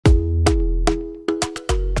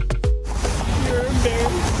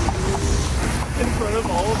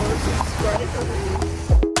all of our subscribers.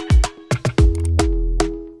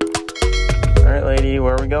 Alright, lady,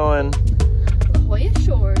 where are we going? La Jolla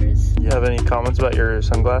Shores. You have any comments about your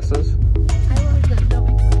sunglasses? I love them.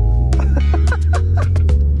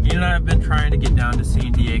 Ian and I have been trying to get down to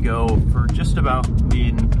San Diego for just about the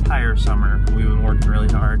entire summer. We've been working really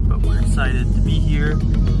hard, but we're excited to be here.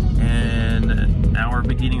 And now we're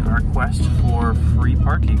beginning our quest for free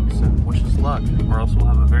parking, so wish us luck. Or else we'll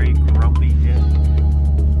have a very grumpy day.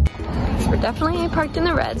 We're definitely parked in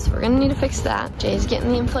the red, so we're gonna need to fix that. Jay's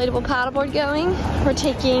getting the inflatable paddleboard going. We're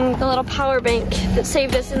taking the little power bank that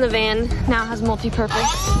saved us in the van, now has multi-purpose.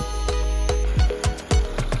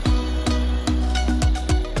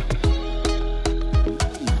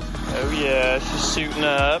 Oh yeah, she's suiting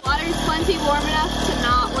up. Water's plenty warm enough to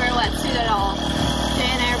not wear a wetsuit at all. Jay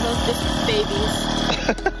and I are both just babies.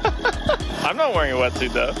 I'm not wearing a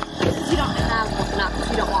wetsuit though. Because you don't have one, not because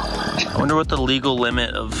you don't want one. I wonder what the legal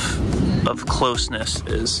limit of closeness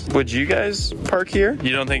is. Would you guys park here?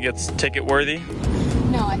 You don't think it's ticket worthy?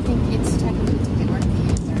 No, I think it's technically ticket worthy.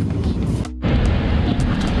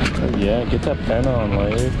 Oh yeah, get that pen on,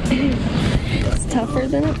 lady. It's tougher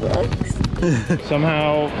than it looks.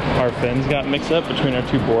 Somehow our fins got mixed up between our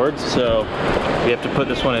two boards, so we have to put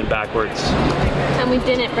this one in backwards. And we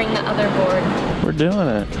didn't bring the other board. We're doing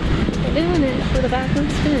it. We're doing it for the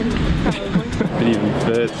backwards spin, probably. It even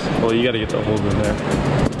fits. Well, you gotta get the holes in there.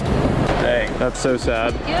 Dang, that's so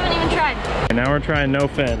sad. You haven't even tried. And now we're trying no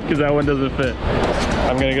fin, because that one doesn't fit.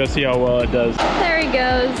 I'm gonna go see how well it does. There he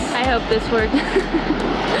goes. I hope this worked.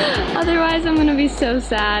 Otherwise, I'm gonna be so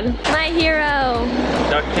sad. My hero.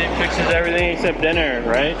 Duct tape fixes everything except dinner,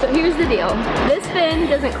 right? So here's the deal. This fin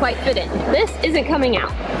doesn't quite fit in. This isn't coming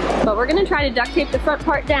out. But we're gonna try to duct tape the front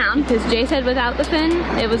part down, because Jay said without the fin,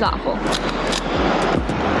 it was awful.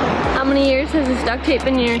 How many years has this duct tape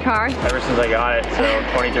been in your car? Ever since I got it, so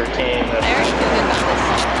 2013. I already feel good about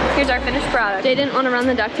this. Here's our finished product. Jay didn't want to run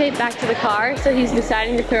the duct tape back to the car, so he's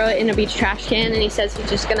deciding to throw it in a beach trash can, and he says he's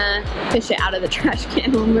just gonna fish it out of the trash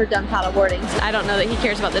can when we're done paddleboarding. So I don't know that he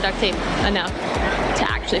cares about the duct tape enough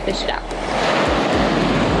to actually fish it out.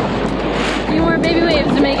 A few more baby waves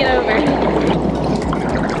to make it over.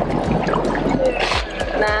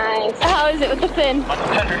 Nice. How is it with the fin? Much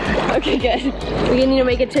better. Okay, good. We need to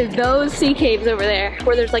make it to those sea caves over there,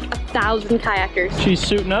 where there's like 1,000 kayakers. She's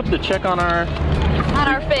suiting up to check on our... On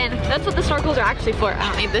our fin. That's what the snorkels are actually for. I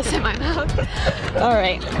don't need this in my mouth. All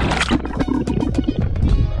right.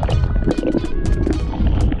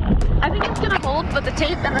 I think it's gonna hold, but the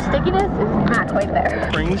tape and the stickiness is not quite there.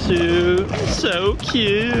 Spring suit, so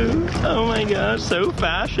cute. Oh my gosh, so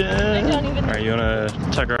fashion. I don't even... All right, you wanna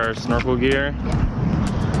tuck our snorkel gear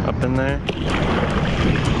up in there? I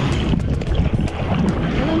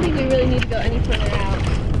don't think we really need to go any further out.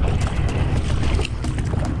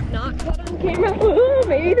 Not caught on camera. Ooh,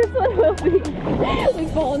 maybe this one will be.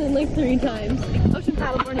 We've fallen in like 3 times. Ocean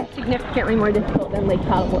paddleboarding is significantly more difficult than lake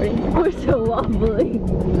paddleboarding. We're so wobbly.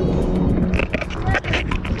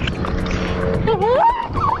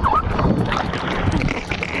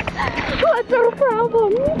 What's our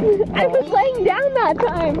problem? I was laying down that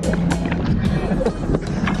time.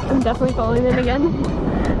 I'm definitely falling in again.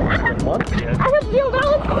 I have zero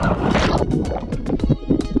balance. I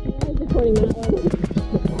was recording that one.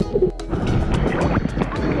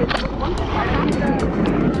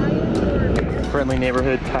 Friendly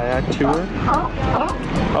neighborhood kayak tour.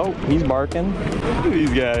 Oh, he's barking. Look at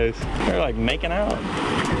these guys. They're like making out.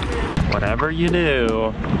 Whatever you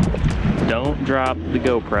do, don't drop the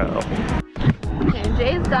GoPro. Okay,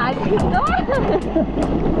 Jay's dive.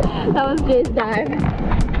 That was Jay's dive.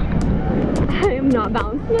 I am not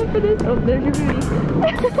balanced enough for this. Oh, there's your booty.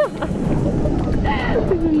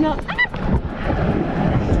 This is not.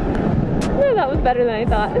 No, that was better than I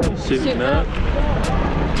thought. Shooting up.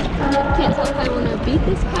 Can't tell if I want to beat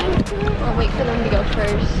this kayak tour or wait for them to go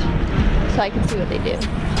first so I can see what they do.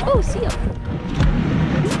 Oh, seal.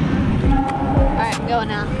 Alright, I'm going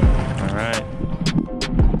now. Alright.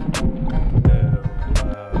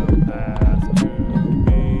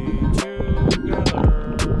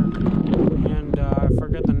 And I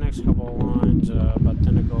forget the next couple of lines, but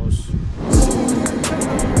then it goes.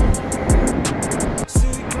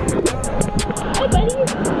 Hi, buddy.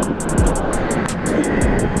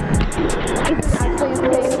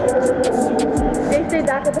 They stayed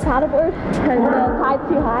back at the paddleboard because the tide's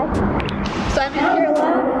too high. So I'm in here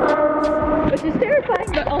alone, which is terrifying,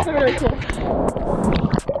 but also really cool.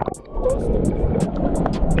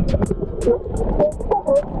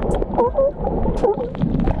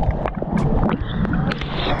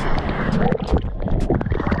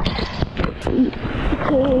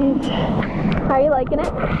 Hi, Are you liking it?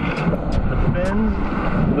 The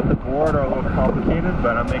fins with the board are a little complicated,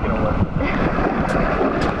 but I'm making it work.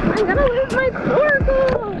 I'm gonna lose my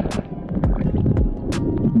snorkel!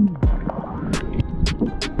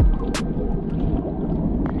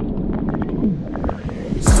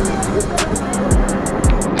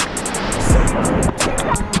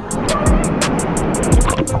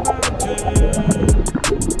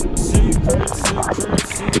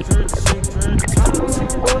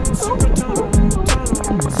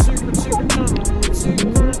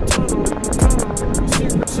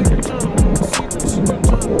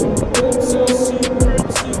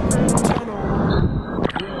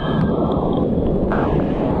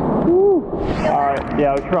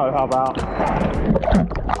 Yeah, we should probably hop out.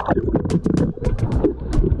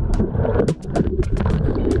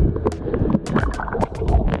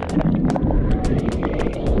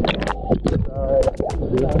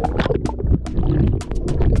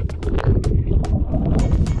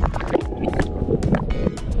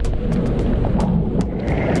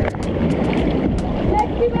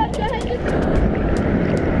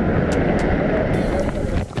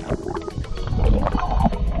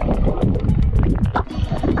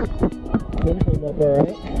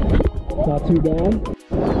 Alright, not too bad.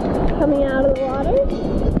 Coming out of the water.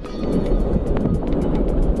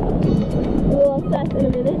 We'll assess in a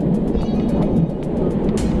minute.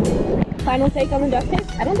 Final take on the duct tape?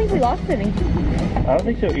 I don't think we lost any. I don't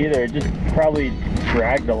think so either. It just probably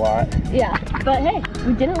dragged a lot. Yeah, but hey,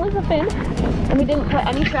 we didn't lose a fin, and we didn't put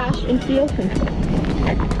any trash into the ocean.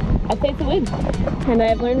 I'd say it's a win. And I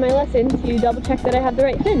have learned my lesson to double check that I have the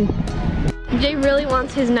right fin. Jay really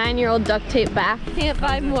wants his 9-year-old duct tape back. Can't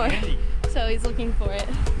buy more, so he's looking for it.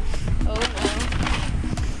 Oh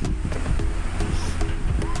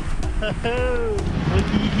no.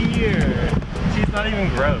 Looky here. See, it's not even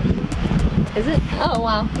gross. Is it? Oh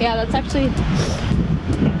wow. Yeah, that's actually...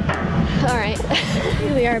 Alright.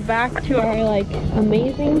 We are back to our like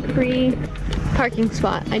amazing free parking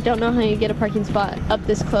spot. I don't know how you get a parking spot up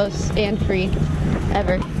this close and free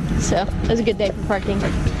ever. So it was a good day for parking.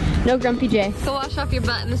 No grumpy Jay. Go wash off your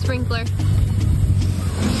butt in the sprinkler.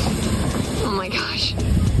 Oh my gosh.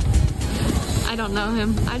 I don't know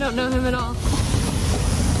him. I don't know him at all.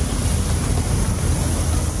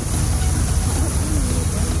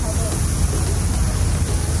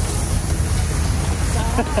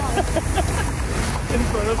 In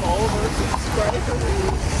front of all of our subscribers.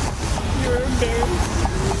 You're embarrassed.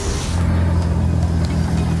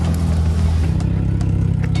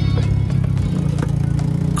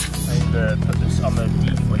 Put this on the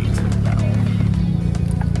deflator now.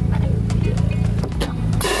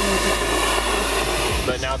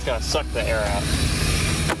 But now it's gonna suck the air out.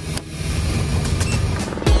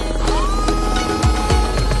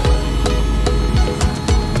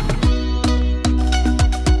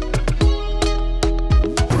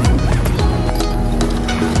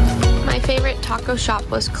 My favorite taco shop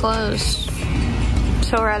was closed,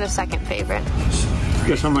 so we're at a second favorite.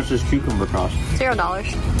 Guess how much this cucumber cost? $0.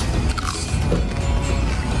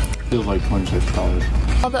 Feels like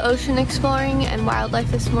 $26. All the ocean exploring and wildlife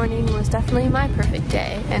this morning was definitely my perfect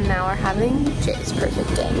day, and now we're having Jay's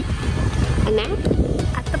perfect day. A nap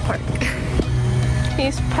at the park.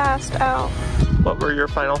 He's passed out. What were your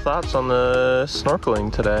final thoughts on the snorkeling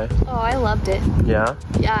today? Oh, I loved it. Yeah?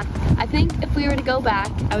 Yeah. I think if we were to go back,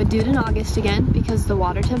 I would do it in August again because the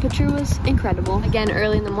water temperature was incredible. Again,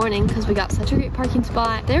 early in the morning because we got such a great parking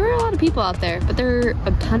spot. There were a lot of people out there, but there were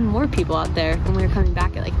a ton more people out there when we were coming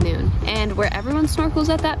back at like noon. And where everyone snorkels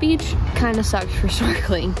at that beach kind of sucked for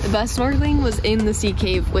snorkeling. The best snorkeling was in the sea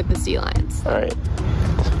cave with the sea lions. All right.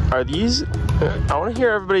 Are these, I want to hear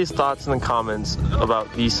everybody's thoughts in the comments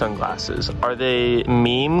about these sunglasses. Are they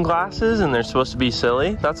meme glasses and they're supposed to be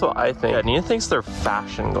silly? That's what I think. Nina thinks they're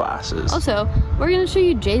fashion glasses. Also, we're going to show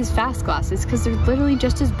you Jay's fast glasses because they're literally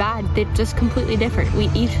just as bad. They're just completely different. We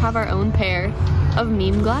each have our own pair of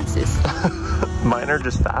meme glasses. Mine are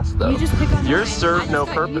just fast though. You just pick on yours mine. serve no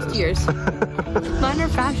purpose. Used to yours. Mine are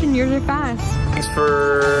fashion, yours are fast. Thanks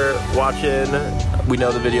for watching. We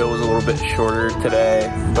know the video was a little bit shorter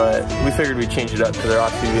today, but we figured we'd change it up because our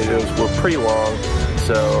last few videos were pretty long.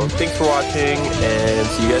 So thanks for watching and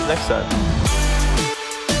see you guys next time.